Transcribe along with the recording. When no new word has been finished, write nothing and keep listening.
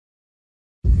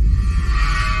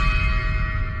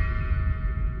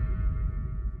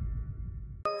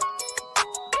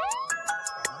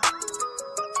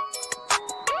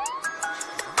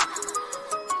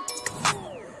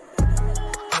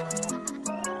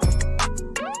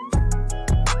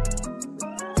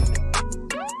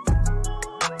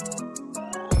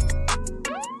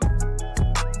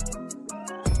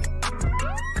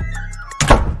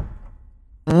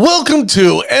Welcome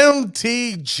to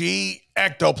MTG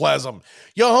Ectoplasm,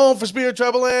 your home for spirit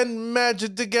travel and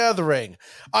Magic the Gathering.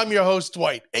 I'm your host,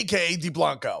 Dwight, aka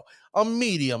DeBlanco, a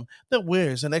medium that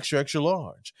wears an extra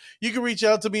large. You can reach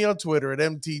out to me on Twitter at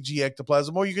MTG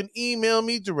Ectoplasm, or you can email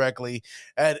me directly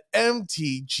at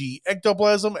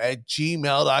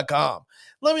mtgectoplasm@gmail.com.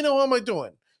 Let me know how am I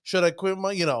doing. Should I quit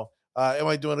my, am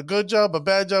I doing a good job, a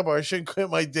bad job, or I should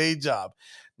quit my day job?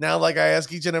 Now, like I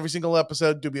ask each and every single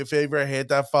episode, do me a favor, hit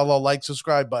that follow, like,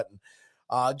 subscribe button.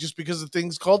 Just because of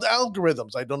things called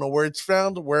algorithms. I don't know where it's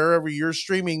found. Wherever you're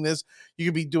streaming this, you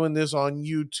could be doing this on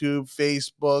YouTube,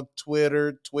 Facebook,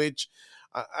 Twitter, Twitch.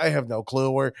 I have no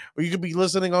clue where. Or you could be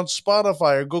listening on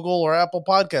Spotify or Google or Apple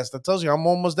Podcasts. That tells you I'm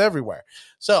almost everywhere.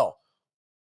 So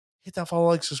hit that follow,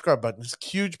 like, subscribe button. It's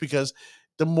huge because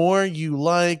the more you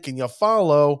like and you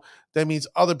follow, that means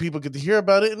other people get to hear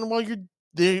about it. And while you're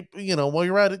there, while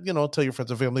you're at it, tell your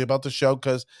friends and family about the show,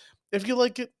 because if you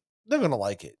like it, they're gonna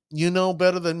like it. You know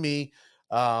better than me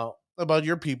about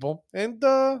your people, and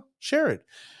share it.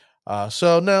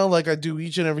 So now, like I do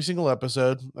each and every single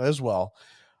episode as well,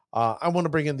 I want to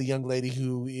bring in the young lady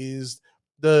who is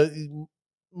the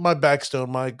my backstone,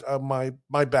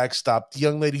 my backstop. The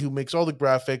young lady who makes all the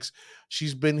graphics.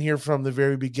 She's been here from the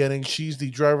very beginning. She's the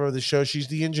driver of the show. She's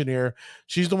the engineer.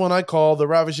 She's the one I call the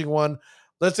ravishing one.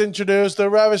 Let's introduce the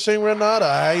ravishing Renata.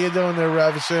 How you doing there,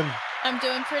 ravishing? I'm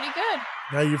doing pretty good.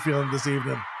 How you feeling this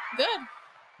evening? Good.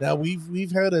 Now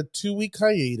we've had a 2-week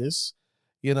hiatus.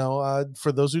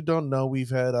 For those who don't know,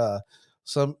 we've had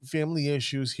some family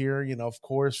issues here. Of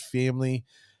course, family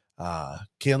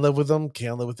can't live with them,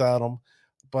 can't live without them.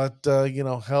 But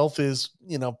health is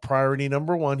priority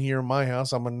number one here in my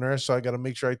house. I'm a nurse, so I got to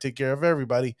make sure I take care of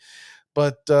everybody.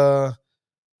 But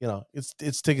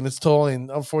it's taking its toll, and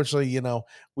unfortunately,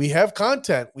 we have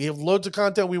content. We have loads of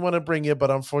content we want to bring you, but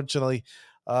unfortunately,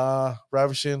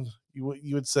 ravishing,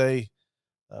 you would say,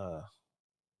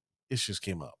 issues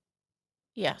came up.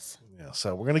 Yes. Yeah,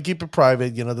 so we're gonna keep it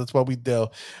private. That's what we do.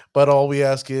 But all we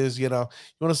ask is, you want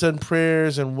to send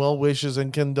prayers and well wishes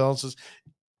and condolences,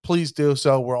 please do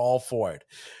so. We're all for it.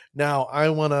 Now, I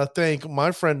want to thank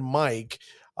my friend Mike.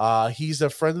 He's a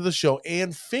friend of the show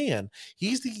and fan.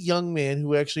 He's the young man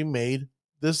who actually made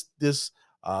this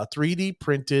 3D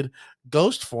printed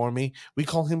ghost for me. We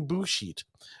call him Boo Sheet.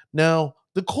 Now,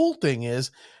 the cool thing is,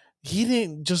 he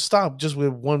didn't just stop just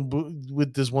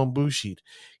with this one Boo Sheet.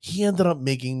 He ended up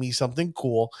making me something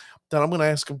cool that I'm going to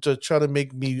ask him to try to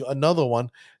make me another one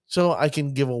so I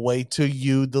can give away to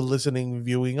you, the listening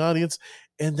viewing audience,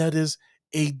 and that is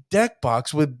a deck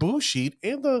box with Boo Sheet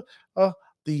and the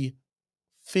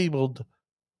fabled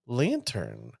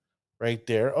lantern right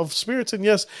there of spirits. And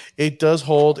yes, it does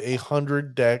hold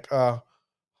 100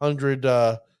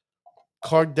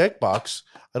 card deck box.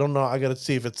 I don't know. I got to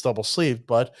see if it's double sleeved,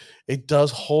 but it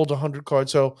does hold 100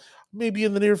 cards. So maybe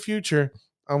in the near future,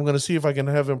 I'm going to see if I can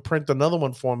have him print another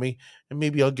one for me, and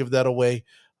maybe I'll give that away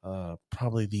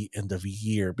probably the end of a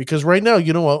year. Because right now,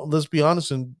 you know what? Let's be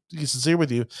honest and be sincere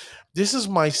with you. This is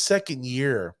my second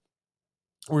year.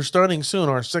 We're starting soon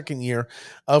our second year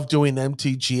of doing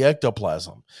MTG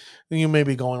Ectoplasm. And you may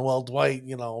be going, well, Dwight,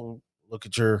 look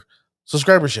at your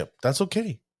subscribership. That's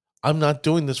okay. I'm not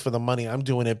doing this for the money. I'm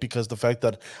doing it because the fact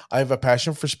that I have a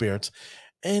passion for spirits.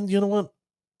 And you know what?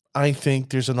 I think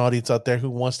there's an audience out there who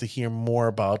wants to hear more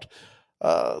about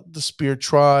the spirit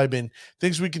tribe and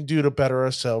things we can do to better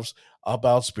ourselves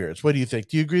about spirits. What do you think?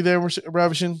 Do you agree there,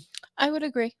 Ravishing? I would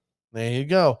agree. There you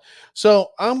go.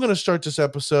 So I'm going to start this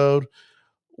episode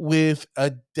with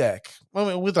a deck. I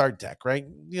mean, with our deck, right?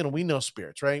 We know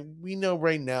spirits, right? We know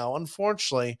right now.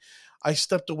 Unfortunately, I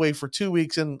stepped away for 2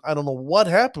 weeks, and I don't know what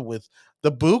happened with the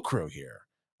Boo crew here.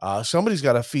 Somebody's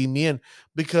got to feed me in,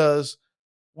 because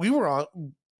we were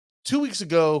on 2 weeks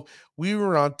ago. We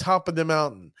were on top of the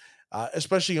mountain,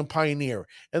 especially in Pioneer,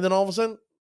 and then all of a sudden,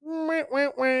 we're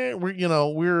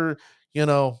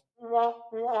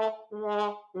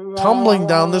tumbling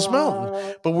down this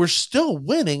mountain, but we're still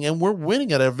winning, and we're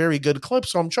winning at a very good clip.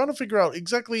 So I'm trying to figure out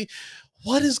exactly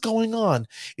what is going on.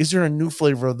 Is there a new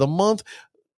flavor of the month?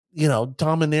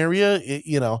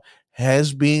 Dominaria,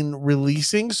 has been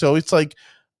releasing. So it's like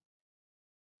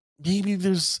maybe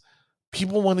there's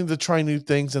people wanting to try new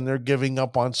things and they're giving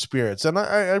up on spirits. And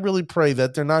I really pray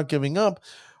that they're not giving up,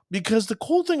 because the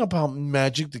cool thing about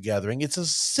Magic the Gathering, it's a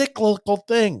cyclical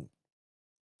thing.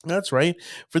 That's right.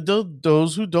 For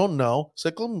those who don't know,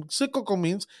 cyclical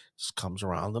means just comes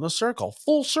around in a circle,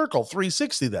 full circle,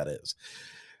 360. That is.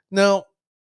 Now,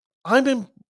 I've been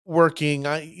working,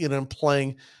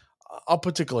 playing a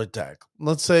particular deck.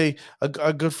 Let's say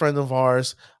a good friend of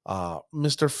ours,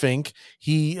 Mr. Fink.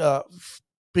 He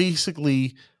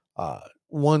basically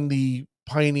won the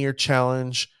Pioneer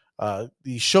Challenge,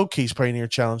 the Showcase Pioneer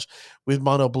Challenge with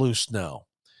Mono Blue Snow.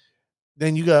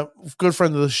 Then you got good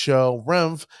friend of the show,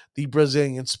 Remv, the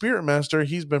Brazilian Spirit Master.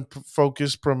 He's been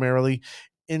focused primarily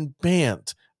in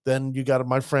band. Then you got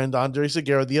my friend Andre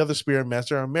Segura, the other Spirit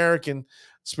Master, American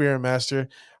Spirit Master.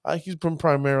 He's been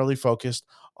primarily focused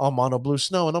on Mono Blue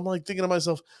Snow. And I'm like thinking to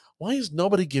myself, why is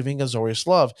nobody giving Azorius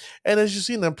love? And as you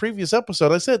see in that previous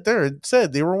episode, I said there, it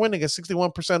said they were winning at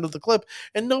 61% of the clip,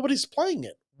 and nobody's playing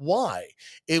it. Why?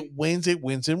 It wins, it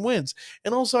wins, and wins.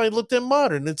 And also, I looked at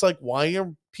Modern. It's like, why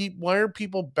are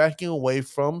people backing away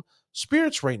from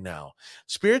Spirits right now?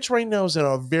 Spirits right now is in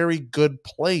a very good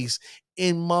place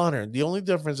in Modern. The only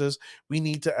difference is we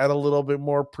need to add a little bit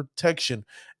more protection,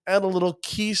 add a little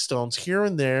keystones here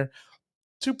and there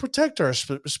to protect our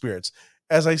spirits.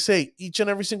 As I say each and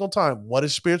every single time, what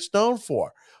is Spirits known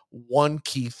for? One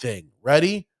key thing.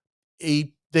 Ready?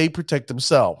 They protect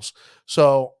themselves.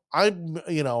 So I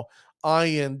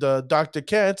and Dr.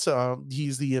 Katz,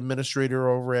 he's the administrator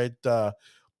over at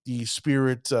the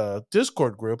Spirit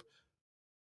Discord group.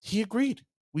 He agreed.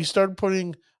 We started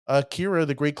putting Kira,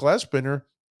 the Great Glass Spinner,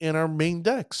 in our main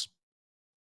decks.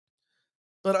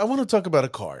 But I want to talk about a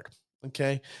card,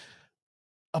 okay?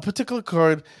 A particular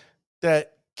card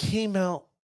that came out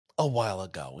a while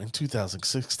ago in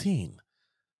 2016,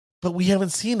 but we haven't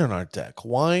seen in our deck.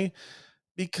 Why?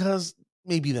 Because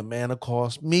maybe the mana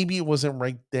cost, maybe it wasn't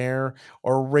right there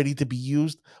or ready to be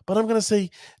used. But I'm going to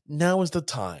say now is the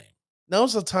time. Now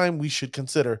is the time we should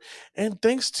consider. And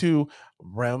thanks to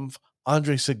Remv,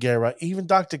 Andre Segura, even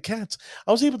Dr. Katz,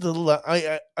 I was able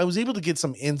to I was able to get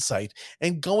some insight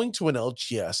and going to an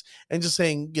LGS and just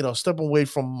saying, step away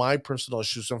from my personal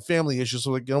issues, some family issues.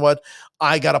 So like, you know what?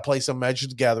 I gotta play some Magic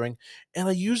the Gathering. And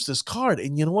I used this card.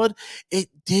 And you know what? It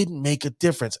did make a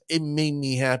difference. It made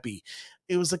me happy.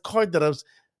 It was a card that I was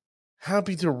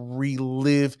happy to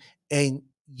relive and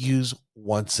use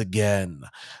once again.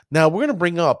 Now we're gonna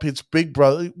bring up its big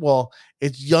brother, well,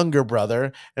 its younger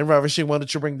brother, and Ravishing, why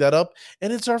don't you bring that up?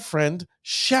 And it's our friend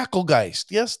Shacklegeist.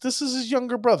 Yes, this is his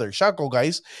younger brother.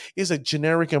 Shacklegeist is a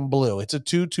generic in blue. It's a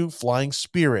 2/2 flying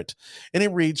spirit, and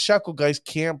it reads Shacklegeist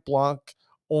can't block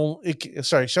only.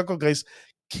 Shacklegeist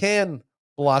can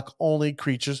block only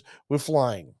creatures with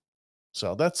flying.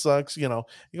 So that sucks. You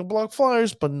can block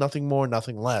flyers, but nothing more,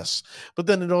 nothing less. But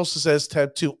then it also says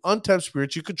tap 2, untap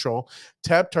spirits you control,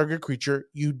 tap target creature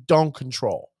you don't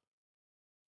control.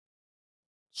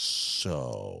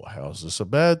 So, how's this a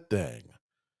bad thing?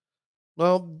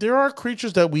 Well, there are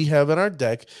creatures that we have in our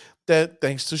deck that,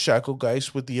 thanks to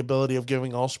Shacklegeist, with the ability of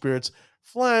giving all spirits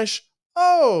flash,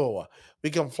 we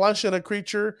can flash in a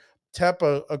creature, tap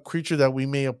a creature that we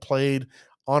may have played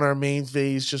on our main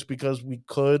phase just because we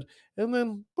could, and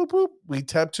then boop boop, we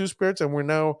tap 2 spirits and we're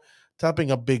now tapping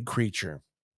a big creature.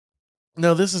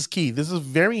 Now, this is key. This is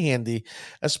very handy,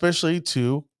 especially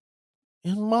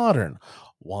in Modern.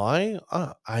 Why?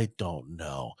 I don't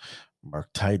know.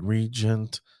 Murktide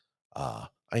Regent,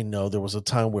 I know there was a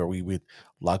time where we would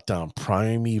lock down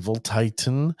Primeval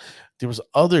Titan. There was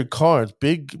other cards,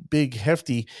 big,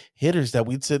 hefty hitters that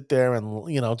we'd sit there and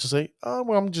just say, "Oh,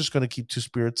 well, I'm just going to keep 2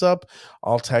 spirits up.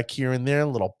 I'll attack here and there, a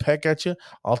little peck at you.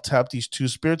 I'll tap these 2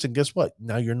 spirits, and guess what?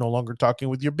 Now you're no longer talking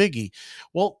with your biggie."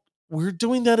 Well, we're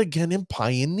doing that again in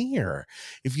Pioneer.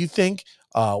 If you think,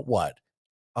 what?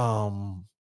 Um,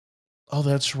 oh,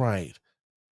 that's right.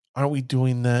 Aren't we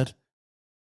doing that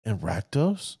in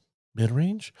Rakdos mid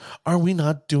range? Are we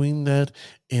not doing that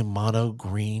in mono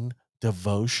green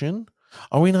devotion?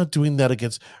 Are we not doing that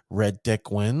against red deck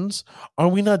wins? Are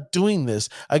we not doing this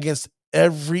against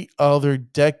every other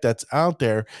deck that's out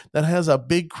there that has a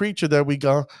big creature that we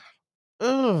go,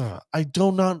 ugh, I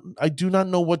do not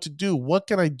know what to do. What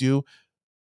can I do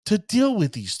to deal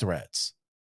with these threats?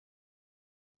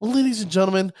 Well, ladies and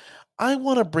gentlemen, I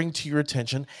want to bring to your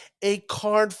attention a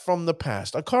card from the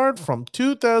past, a card from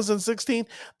 2016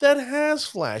 that has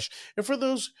Flash. And for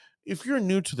those, if you're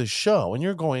new to the show and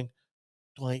you're going,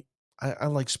 like, I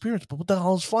like spirits, but what the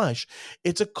hell is Flash?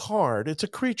 It's a card, it's a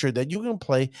creature that you can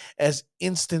play as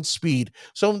instant speed.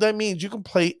 So that means you can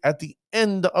play at the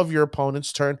end of your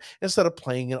opponent's turn instead of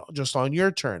playing it just on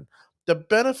your turn. The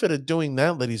benefit of doing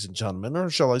that, ladies and gentlemen,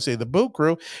 or shall I say the boot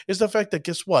crew, is the fact that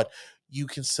guess what? You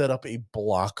can set up a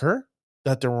blocker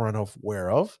that they're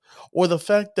unaware of, or the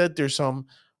fact that there's some,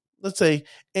 let's say,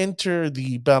 enter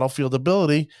the battlefield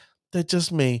ability that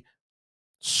just may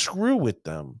screw with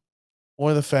them,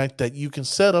 or the fact that you can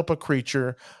set up a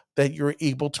creature that you're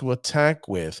able to attack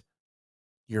with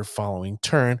your following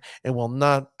turn and will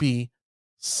not be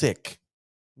sick,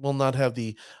 will not have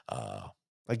the,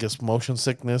 I guess, motion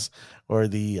sickness or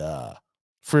the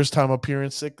first time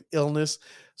appearance illness,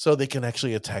 so they can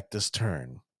actually attack this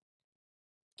turn.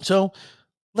 So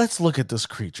let's look at this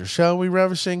creature, shall we,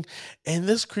 Ravishing? And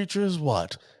this creature is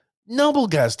what?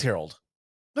 Noblegast Herald.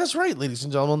 That's right, ladies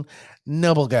and gentlemen.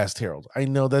 Noblegast Herald. I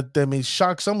know that may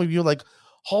shock some of you, like,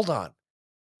 hold on.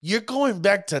 You're going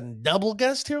back to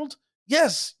Noblegast Herald?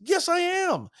 Yes, I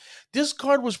am. This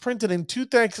card was printed in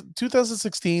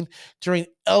 2016 during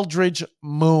Eldritch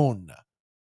Moon.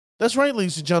 That's right,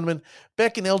 ladies and gentlemen,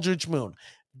 back in Eldritch Moon.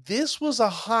 This was a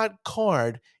hot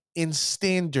card in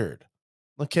Standard.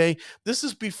 Okay, this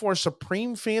is before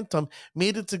Supreme Phantom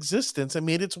made its existence and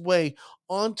made its way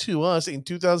onto us in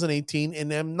 2018 in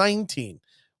M19,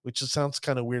 which just sounds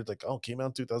kind of weird. Like, oh, came out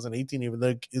in 2018, even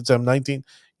though it's M19.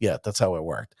 Yeah, that's how it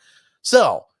worked.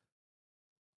 So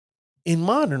in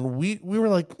Modern, we were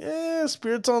like,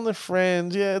 Spirits on the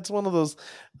Fringe. Yeah, it's one of those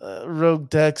rogue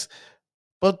decks.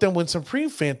 But then when Supreme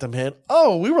Phantom hit,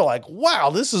 we were like, wow,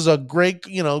 this is a great,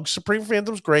 Supreme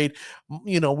Phantom's great.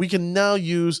 We can now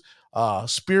use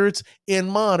Spirits in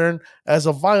Modern as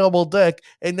a viable deck.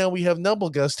 And now we have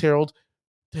Noblegast Herald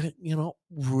that,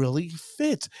 really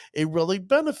fits. It really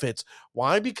benefits.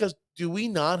 Why? Because do we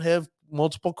not have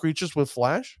multiple creatures with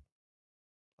Flash?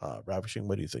 Ravishing,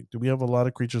 what do you think? Do we have a lot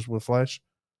of creatures with Flash?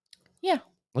 Yeah.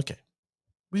 Okay.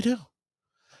 We do.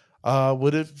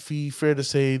 Would it be fair to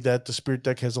say that the Spirit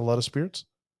deck has a lot of spirits?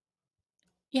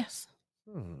 Yes.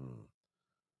 Do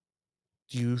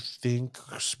you think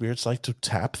spirits like to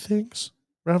tap things,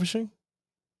 Ravishing?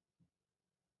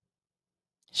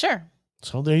 Sure.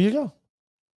 So there you go.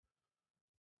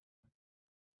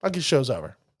 I guess show's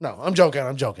over. No, I'm joking.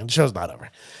 The show's not over.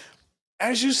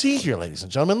 As you see here, ladies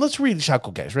and gentlemen, let's read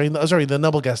Shacklegeist, right? Sorry, the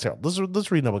Noblegast Herald.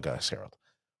 Let's read Noblegast Herald.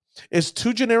 It's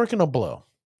 2 generic and a blue.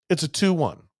 It's a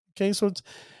 2/1. Okay, so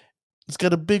it's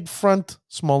got a big front,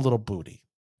 small little booty.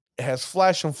 It has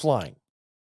flash and flying.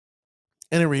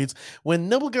 And it reads, when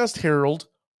Noblegast Herald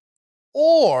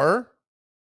or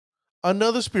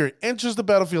another spirit enters the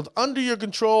battlefield under your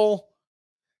control,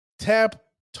 tap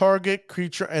target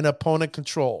creature and opponent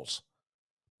controls.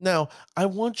 Now, I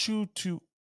want you to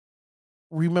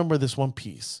remember this one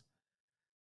piece.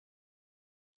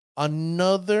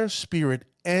 Another spirit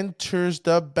enters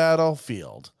the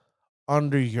battlefield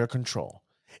under your control.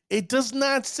 It does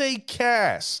not say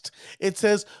cast. It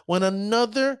says when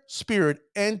another spirit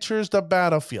enters the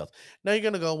battlefield. Now you're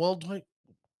going to go, well,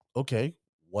 okay,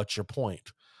 what's your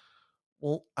point?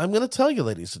 Well, I'm going to tell you,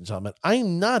 ladies and gentlemen,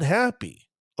 I'm not happy.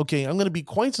 Okay, I'm going to be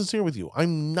quite sincere with you.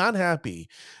 I'm not happy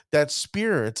that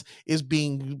Spirits is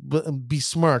being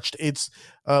besmirched. It's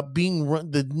being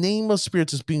run. The name of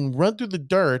Spirits is being run through the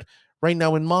dirt right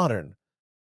now in Modern.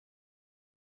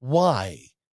 Why?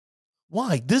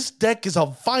 This deck is a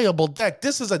viable deck.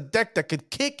 This is a deck that could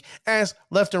kick ass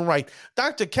left and right.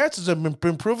 Dr. Katz has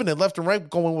been proving it left and right,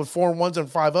 going with 4-1s and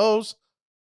 5-0s.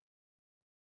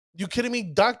 You kidding me?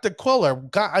 Dr. Queller,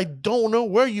 God, I don't know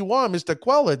where you are, Mr.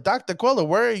 Queller. Dr. Queller,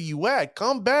 where are you at?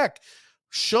 Come back.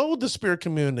 Show the Spirit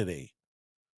community.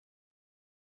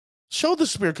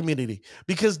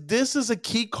 Because this is a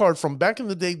key card from back in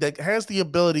the day that has the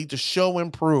ability to show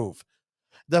and prove.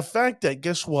 The fact that,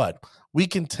 guess what? We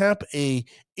can tap a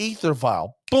Aether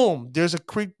Vial. Boom. There's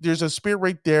a spirit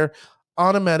right there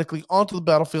automatically onto the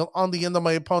battlefield on the end of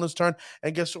my opponent's turn.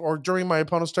 And during my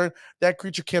opponent's turn, that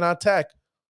creature cannot attack.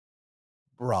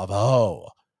 Bravo.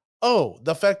 Oh,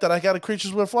 the fact that I got a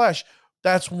creatures with Flash.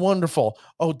 That's wonderful.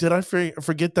 Oh, did I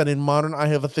forget that in Modern I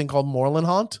have a thing called Moorland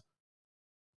Haunt?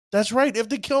 That's right. If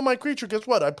they kill my creature, guess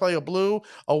what? I play a blue,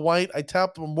 a white, I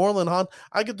tap a Moorland Haunt.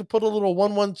 I get to put a little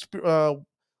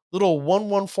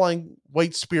 1/1 flying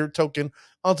white spirit token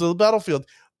onto the battlefield.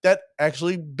 That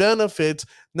actually benefits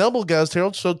Noblegast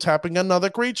Herald, so tapping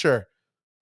another creature.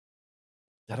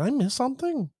 Did I miss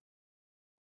something?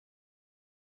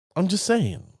 I'm just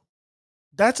saying.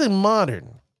 That's in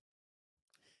Modern.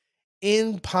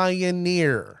 In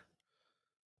Pioneer,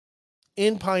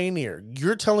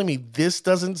 you're telling me this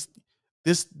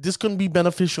couldn't be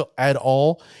beneficial at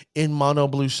all in Mono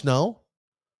Blue Snow?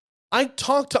 I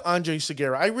talked to Andre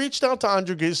Segura. I reached out to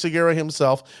Andre Segura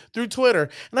himself through Twitter,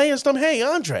 and I asked him, hey,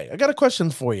 Andre, I got a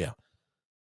question for you.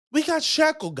 We got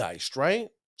Shacklegeist, right?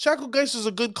 Shacklegeist is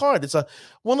a good card. It's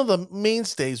one of the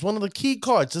mainstays, one of the key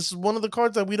cards. This is one of the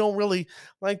cards that we don't really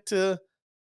like to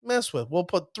mess with. We'll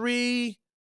put 3,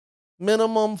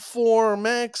 minimum 4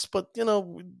 max, but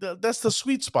that's the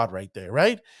sweet spot right there,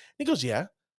 right? He goes, yeah.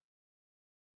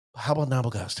 How about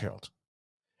Noblegast Herald?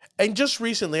 And just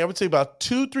recently, I would say about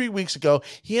 2-3 weeks ago,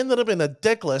 he ended up in a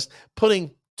deck list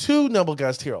putting 2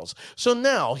 Noblegast Heralds. So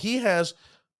now he has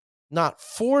not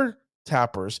 4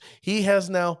 tappers. He has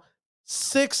now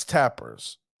 6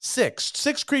 tappers.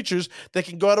 Six creatures that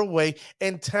can go out of the way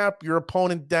and tap your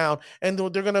opponent down. And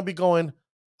they're gonna be going,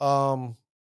 I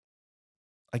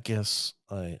guess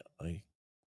I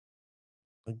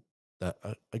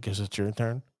guess it's your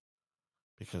turn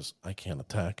because I can't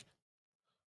attack.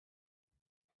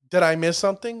 Did I miss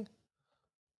something?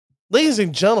 Ladies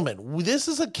and gentlemen, this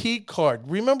is a key card.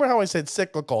 Remember how I said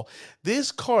cyclical?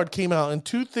 This card came out in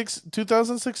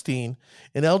 2016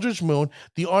 in Eldritch Moon.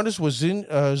 The artist was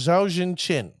Zhao Jin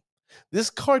Chin. This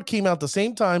card came out the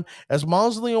same time as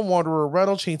Mausoleum Wanderer,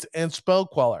 Rattle Chains, and Spell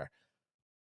Queller.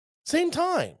 Same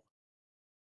time.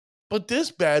 But this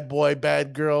bad boy,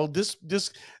 bad girl, this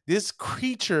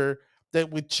creature that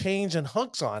with chains and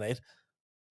hooks on it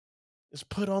is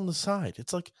put on the side.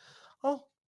 It's like, oh,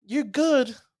 you're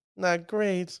good, not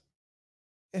great.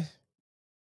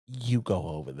 You go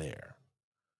over there.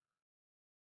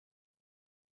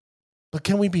 But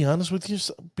can we be honest with you?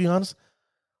 Be honest.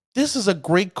 This is a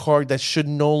great card that should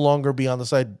no longer be on the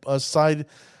side,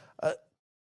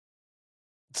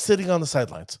 sitting on the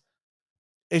sidelines.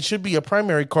 It should be a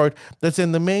primary card that's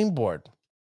in the main board.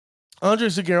 Andre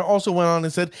Segura also went on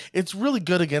and said it's really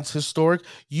good against historic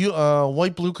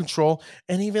white-blue control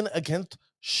and even against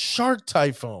Shark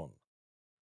Typhoon.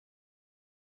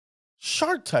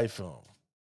 Shark Typhoon.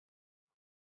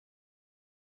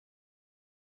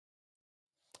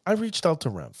 I reached out to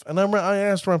Remph, and I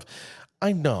asked Remph,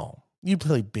 I know you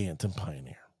play Bant and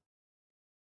Pioneer.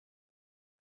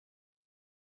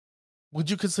 Would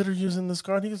you consider using this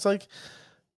card? He was like,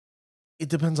 it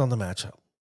depends on the matchup.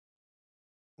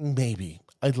 Maybe.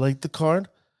 I like the card.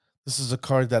 This is a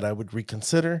card that I would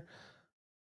reconsider.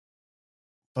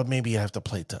 But maybe I have to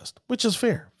play test, which is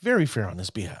fair. Very fair on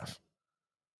his behalf.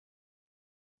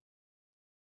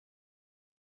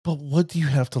 But what do you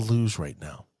have to lose right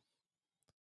now?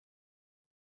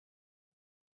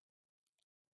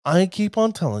 I keep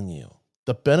on telling you,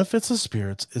 the benefits of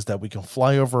spirits is that we can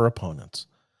fly over opponents.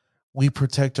 We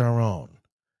protect our own.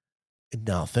 And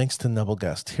now, thanks to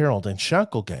Nebelgast Herald and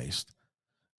Shacklegeist,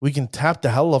 we can tap the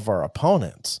hell of our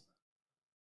opponents.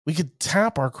 We could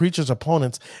tap our creatures'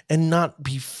 opponents and not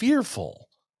be fearful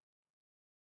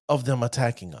of them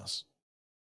attacking us.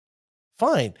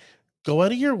 Fine. Go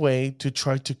out of your way to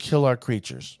try to kill our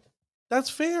creatures. That's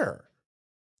fair.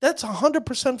 That's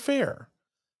 100% fair.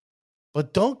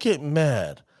 But don't get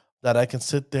mad that I can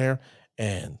sit there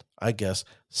and, I guess,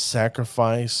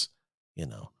 sacrifice,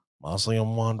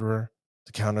 Mausoleum Wanderer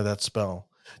to counter that spell.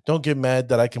 Don't get mad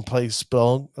that I can play a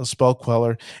spell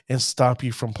queller and stop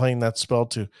you from playing that spell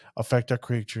to affect our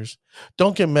creatures.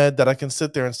 Don't get mad that I can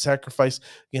sit there and sacrifice,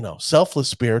 Selfless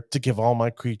Spirit to give all my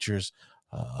creatures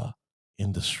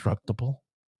indestructible.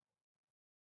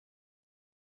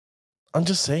 I'm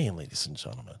just saying, ladies and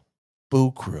gentlemen,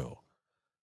 Boo Crew.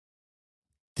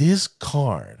 This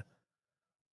card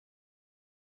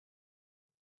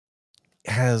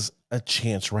has a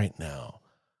chance right now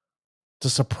to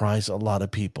surprise a lot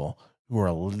of people who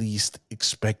are least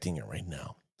expecting it right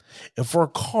now. And for a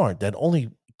card that only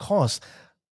costs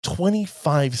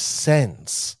 25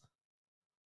 cents,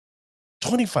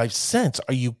 25 cents,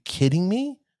 are you kidding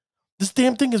me? This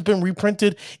damn thing has been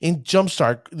reprinted in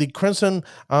Jumpstart, the Crimson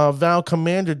Vow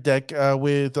Commander deck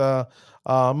with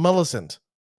Millicent.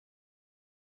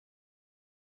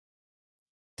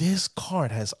 This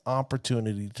card has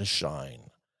opportunity to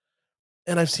shine.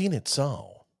 And I've seen it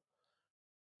so.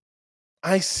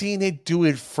 I've seen it do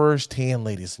it firsthand,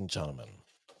 ladies and gentlemen.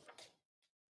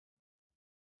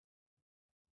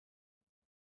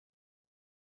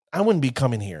 I wouldn't be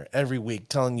coming here every week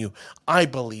telling you, I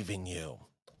believe in you.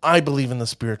 I believe in the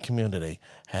spirit community.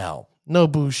 Hell, no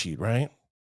bullshit, right?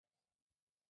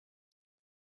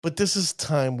 But this is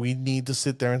time we need to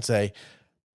sit there and say,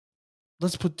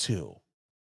 let's put 2.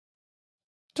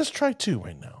 Just try 2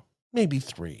 right now, maybe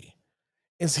 3,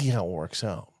 and see how it works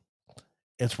out.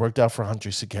 It's worked out for Andre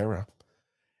Segura.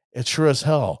 It sure as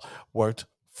hell worked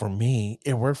for me.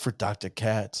 It worked for Dr.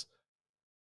 Katz.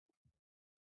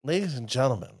 Ladies and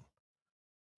gentlemen,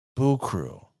 Boo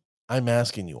Crew, I'm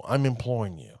asking you, I'm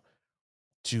imploring you,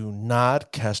 do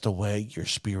not cast away your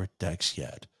spirit decks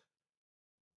yet.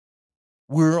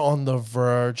 We're on the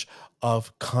verge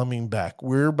of coming back.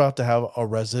 We're about to have a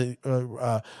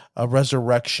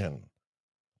resurrection,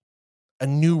 a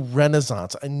new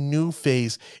renaissance, a new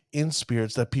phase in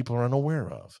spirits that people are unaware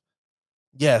of.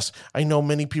 Yes, I know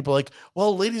many people are like,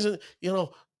 well, ladies,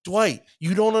 Dwight,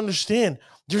 you don't understand.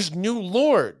 There's new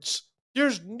lords.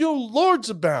 There's new lords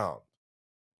abound.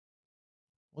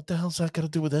 What the hell's that got to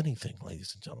do with anything,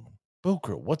 ladies and gentlemen? Boo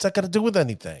Crew, what's that got to do with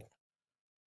anything?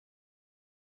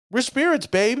 We're spirits,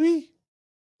 baby.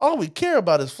 All we care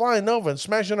about is flying over and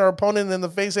smashing our opponent in the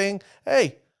face saying,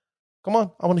 hey, come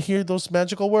on, I want to hear those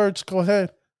magical words. Go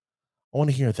ahead. I want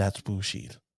to hear that's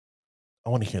bullshit. I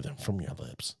want to hear them from your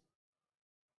lips.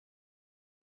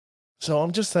 So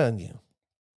I'm just telling you.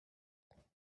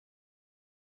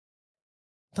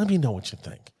 Let me know what you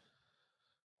think.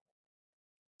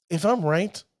 If I'm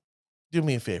right, do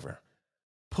me a favor.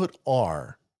 Put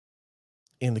R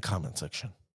in the comment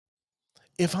section.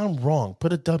 If I'm wrong,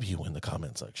 put a W in the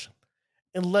comment section.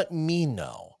 And let me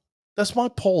know. That's my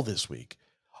poll this week.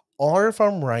 R if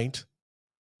I'm right,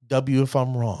 W if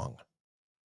I'm wrong.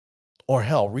 Or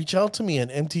hell, reach out to me at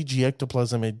MTG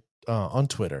Ectoplasm on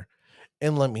Twitter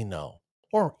and let me know.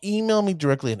 Or email me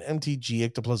directly at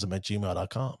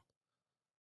mtgectoplasm@gmail.com.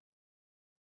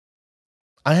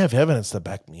 I have evidence to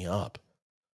back me up.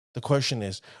 The question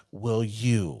is, will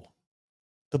you,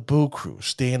 the Boo Crew,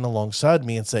 stand alongside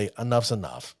me and say, enough's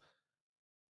enough?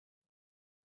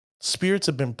 Spirits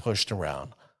have been pushed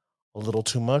around a little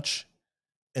too much,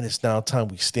 and it's now time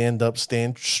we stand up,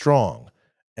 stand strong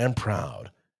and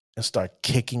proud, and start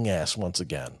kicking ass once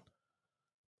again.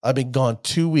 I've been gone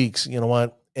 2 weeks, you know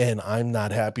what? And I'm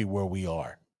not happy where we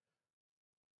are.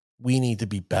 We need to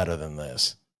be better than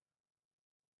this.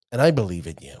 And I believe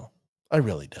in you. I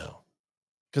really do.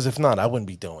 Because if not, I wouldn't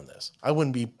be doing this. I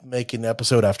wouldn't be making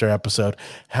episode after episode.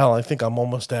 Hell, I think I'm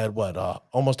almost at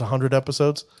almost 100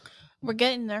 episodes? We're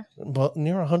getting there. Well,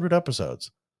 near 100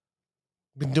 episodes.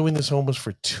 Been doing this almost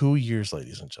for 2 years,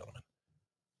 ladies and gentlemen.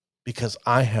 Because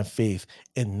I have faith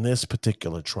in this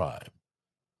particular tribe.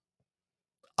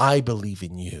 I believe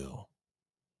in you.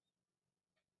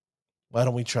 Why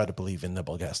don't we try to believe in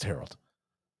Nibblegast Herald?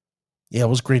 Yeah, it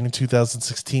was great in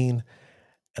 2016,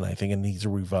 and I think it needs a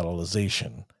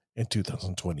revitalization in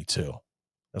 2022,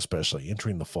 especially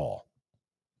entering the fall.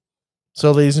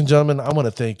 So, ladies and gentlemen, I want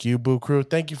to thank you, Boo Crew.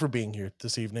 Thank you for being here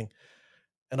this evening.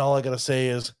 And all I got to say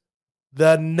is,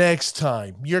 the next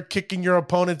time you're kicking your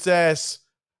opponent's ass,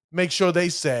 make sure they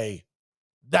say,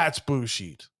 that's Boo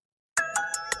Sheet.